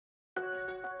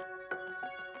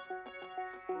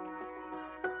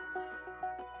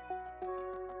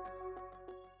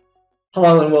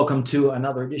Hello and welcome to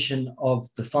another edition of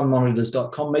the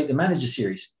fundmonitors.com Meet the Manager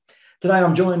series. Today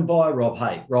I'm joined by Rob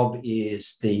Hay. Rob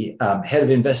is the Head of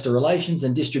Investor Relations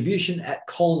and Distribution at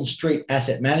Collins Street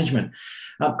Asset Management.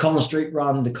 Collins Street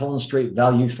run the Collins Street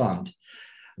Value Fund.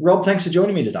 Rob, thanks for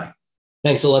joining me today.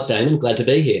 Thanks a lot, Damon. Glad to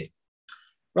be here.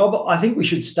 Rob, I think we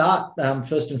should start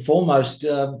first and foremost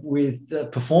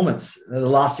with performance. The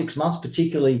last 6 months,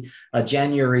 particularly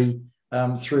January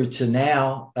through to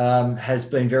now, has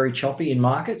been very choppy in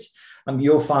markets.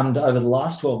 Your fund over the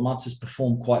last 12 months has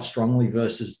performed quite strongly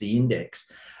versus the index.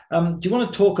 Do you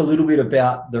want to talk a little bit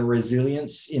about the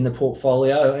resilience in the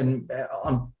portfolio? And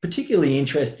I'm particularly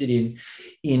interested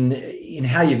in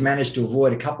how you've managed to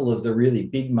avoid a couple of the really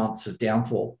big months of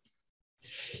downfall.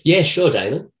 Yeah, sure,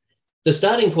 Damon. The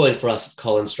starting point for us at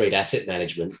Collins Street Asset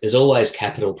Management is always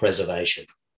capital preservation.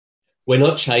 We're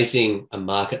not chasing a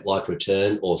market-like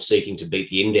return or seeking to beat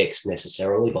the index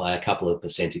necessarily by a couple of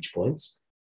percentage points.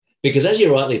 Because as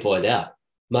you rightly point out,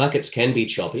 markets can be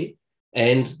choppy,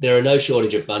 and there are no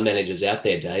shortage of fund managers out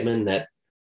there, Damon, that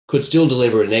could still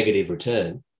deliver a negative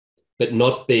return, but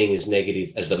not being as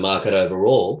negative as the market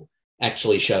overall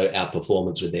actually show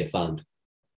outperformance with their fund.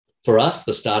 For us,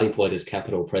 the starting point is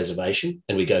capital preservation,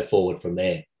 and we go forward from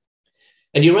there.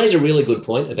 And you raise a really good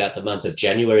point about the month of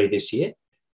January this year.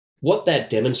 What that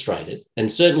demonstrated,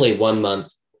 and certainly 1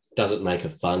 month doesn't make a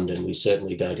fund, and we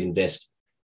certainly don't invest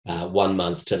 1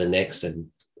 month to the next, and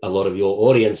a lot of your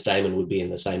audience, Damon, would be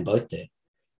in the same boat there.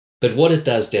 But what it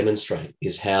does demonstrate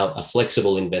is how a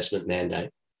flexible investment mandate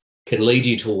can lead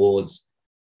you towards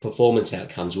performance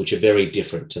outcomes which are very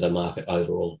different to the market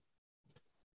overall.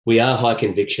 We are high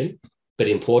conviction, but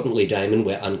importantly, Damon,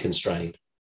 we're unconstrained,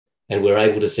 and we're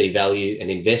able to see value and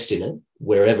invest in it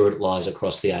wherever it lies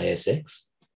across the ASX.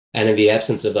 And in the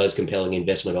absence of those compelling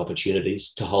investment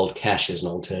opportunities, to hold cash as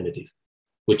an alternative,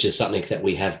 which is something that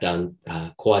we have done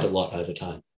quite a lot over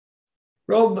time.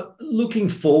 Rob, looking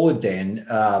forward then,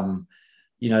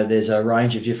 there's a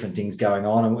range of different things going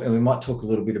on, and we might talk a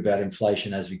little bit about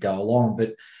inflation as we go along,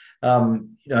 but,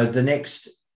 the next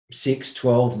 6,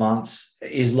 12 months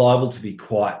is liable to be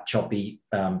quite choppy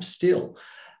still.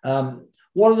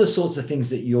 What are the sorts of things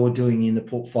that you're doing in the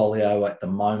portfolio at the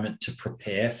moment to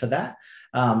prepare for that?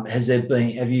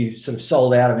 Have you sort of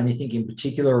sold out of anything in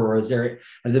particular, or have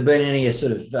there been any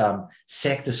sort of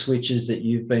sector switches that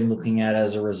you've been looking at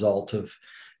as a result of,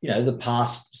 the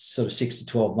past sort of 6 to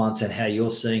 12 months and how you're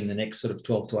seeing the next sort of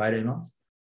 12 to 18 months?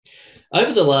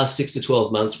 Over the last 6 to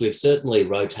 12 months, we've certainly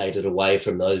rotated away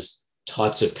from those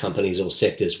types of companies or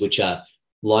sectors which are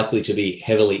likely to be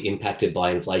heavily impacted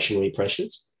by inflationary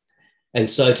pressures. And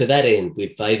so to that end,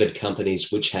 we've favoured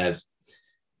companies which have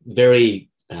very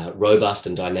robust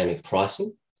and dynamic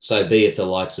pricing. So be it the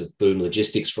likes of Boom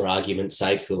Logistics, for argument's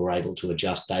sake, who are able to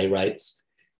adjust day rates.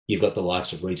 You've got the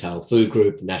likes of Retail Food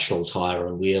Group, National Tyre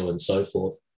and Wheel, and so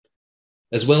forth,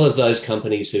 as well as those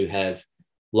companies who have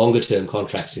longer term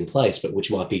contracts in place, but which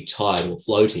might be tied or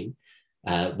floating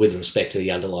with respect to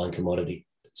the underlying commodity.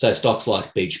 So stocks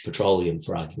like Beach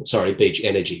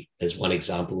Energy is one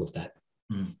example of that.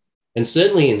 And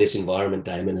certainly in this environment,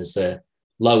 Damon, as the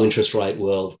low interest rate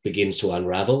world begins to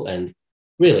unravel, and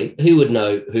really,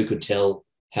 who could tell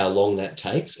how long that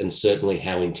takes, and certainly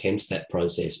how intense that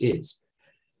process is.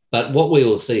 But what we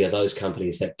will see are those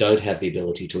companies that don't have the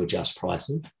ability to adjust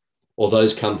pricing, or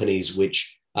those companies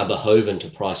which are beholden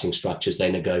to pricing structures they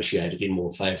negotiated in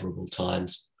more favourable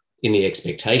times in the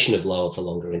expectation of lower for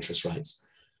longer interest rates,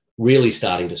 really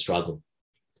starting to struggle.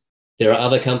 There are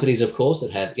other companies, of course,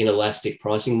 that have inelastic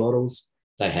pricing models.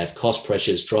 They have cost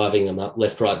pressures driving them up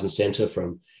left, right, and centre,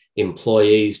 from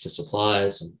employees to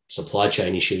suppliers, and supply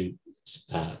chain issue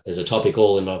is a topic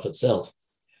all in and of itself.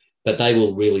 But they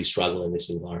will really struggle in this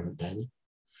environment, Damon.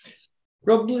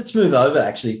 Rob, let's move over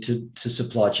actually to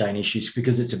supply chain issues,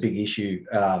 because it's a big issue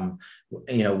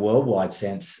in a worldwide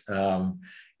sense.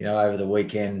 Over the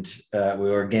weekend, we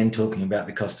were again talking about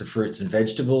the cost of fruits and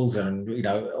vegetables and,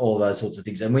 all those sorts of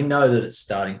things. And we know that it's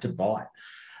starting to bite.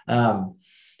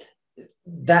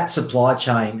 That supply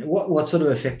chain, what sort of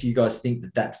effect do you guys think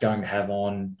that that's going to have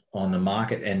on the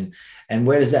market, and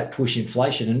where does that push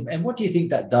inflation? And what do you think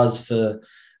that does for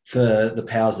the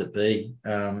powers that be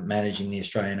managing the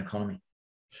Australian economy?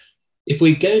 If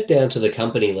we go down to the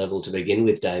company level to begin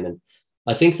with, Damon,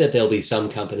 I think that there'll be some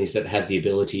companies that have the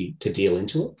ability to deal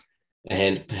into it,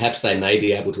 and perhaps they may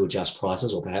be able to adjust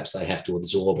prices, or perhaps they have to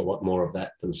absorb a lot more of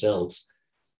that themselves.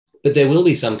 But there will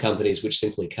be some companies which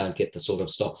simply can't get the sort of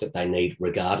stock that they need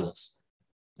regardless.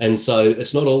 And so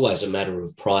it's not always a matter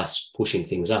of price pushing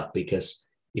things up, because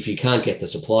if you can't get the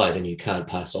supply, then you can't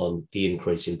pass on the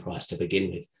increase in price to begin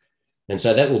with. And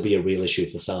so that will be a real issue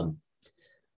for some.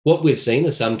 What we've seen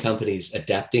are some companies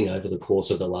adapting over the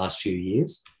course of the last few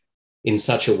years in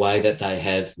such a way that they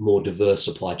have more diverse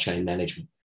supply chain management.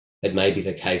 It may be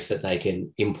the case that they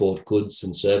can import goods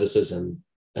and services and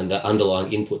the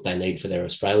underlying input they need for their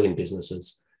Australian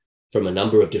businesses from a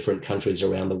number of different countries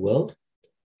around the world.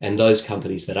 And those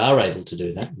companies that are able to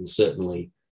do that will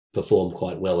certainly perform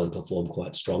quite well and perform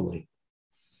quite strongly.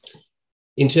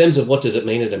 In terms of what does it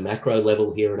mean at a macro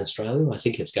level here in Australia, I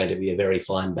think it's going to be a very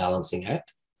fine balancing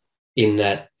act, in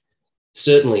that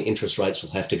certainly interest rates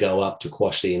will have to go up to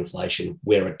quash the inflation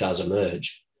where it does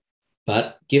emerge.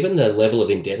 But given the level of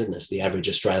indebtedness the average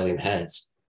Australian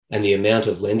has and the amount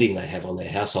of lending they have on their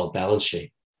household balance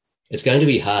sheet, it's going to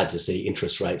be hard to see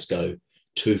interest rates go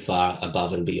too far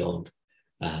above and beyond,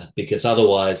 because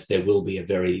otherwise there will be a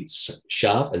very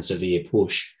sharp and severe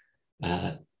push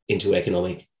into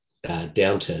economic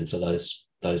downturn for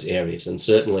those areas. And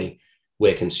certainly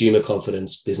where consumer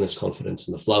confidence, business confidence,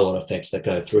 and the flow-on effects that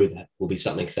go through that will be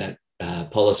something that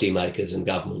policymakers and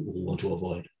government will want to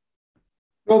avoid.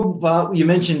 Rob, you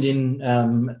mentioned in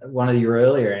one of your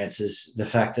earlier answers the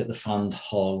fact that the fund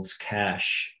holds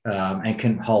cash and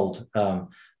can hold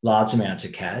large amounts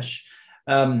of cash.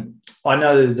 I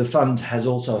know the fund has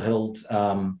also held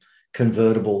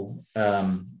convertible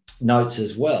notes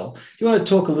as well. Do you want to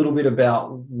talk a little bit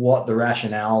about what the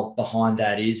rationale behind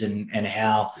that is and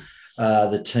how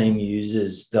the team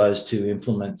uses those two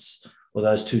implements or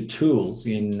those two tools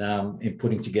in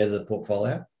putting together the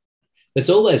portfolio? It's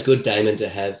always good, Damon, to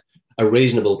have a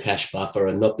reasonable cash buffer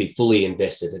and not be fully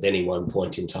invested at any one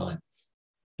point in time,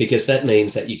 because that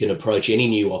means that you can approach any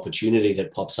new opportunity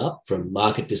that pops up, from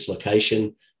market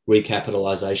dislocation,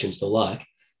 recapitalizations, the like,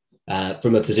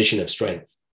 from a position of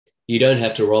strength. You don't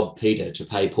have to rob Peter to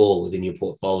pay Paul within your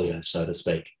portfolio, so to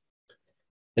speak.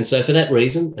 And so for that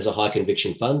reason, as a high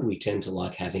conviction fund, we tend to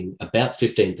like having about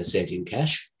 15% in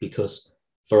cash, because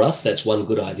for us, that's one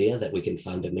good idea that we can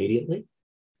fund immediately,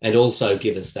 and also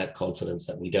give us that confidence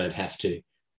that we don't have to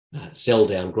sell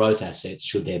down growth assets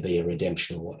should there be a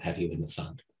redemption or what have you in the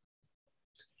fund.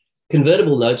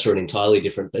 Convertible notes are an entirely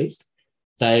different beast.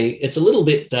 It's a little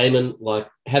bit, Damon, like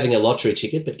having a lottery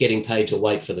ticket, but getting paid to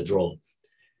wait for the draw.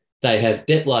 They have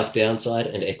debt-like downside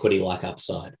and equity-like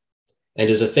upside, and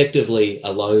is effectively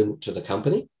a loan to the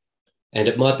company. And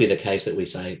it might be the case that we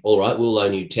say, all right, we'll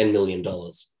loan you $10 million.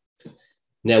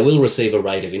 Now we'll receive a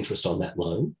rate of interest on that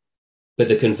loan, but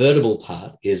the convertible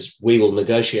part is we will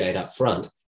negotiate up front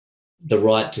the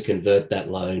right to convert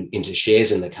that loan into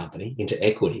shares in the company, into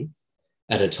equity,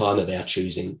 at a time of our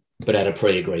choosing, but at a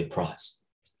pre-agreed price.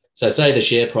 So say the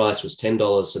share price was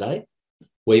 $10 today.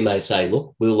 We may say,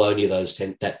 look, we'll loan you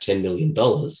that $10 million,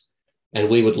 and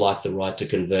we would like the right to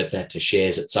convert that to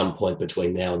shares at some point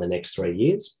between now and the next 3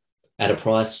 years at a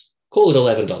price, call it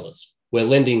 $11. We're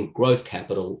lending growth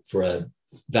capital for a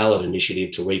valid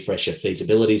initiative to refresh a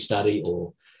feasibility study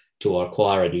or to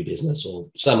acquire a new business or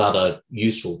some other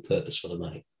useful purpose for the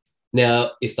money.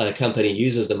 Now, if a company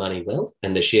uses the money well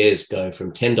and the shares go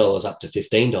from $10 up to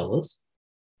 $15,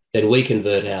 then we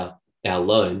convert our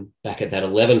loan back at that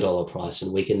 $11 price,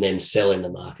 and we can then sell in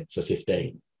the market for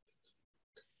 $15.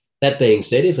 That being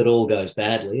said, if it all goes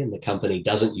badly and the company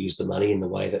doesn't use the money in the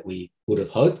way that we would have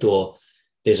hoped, or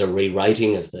there's a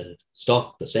re-rating of the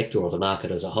stock, the sector, or the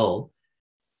market as a whole,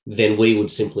 then we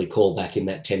would simply call back in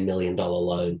that $10 million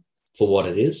loan for what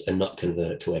it is and not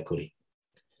convert it to equity.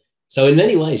 So in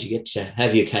many ways, you get to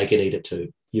have your cake and eat it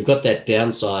too. You've got that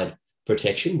downside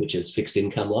protection, which is fixed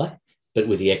income-like, but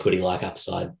with the equity-like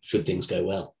upside should things go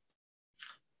well.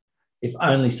 If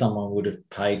only someone would have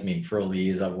paid me for all the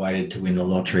years I've waited to win the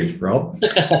lottery, Rob.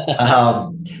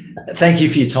 Thank you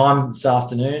for your time this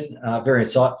afternoon. Very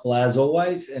insightful as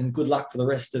always, and good luck for the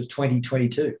rest of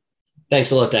 2022.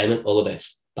 Thanks a lot, Damon. All the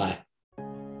best. Bye.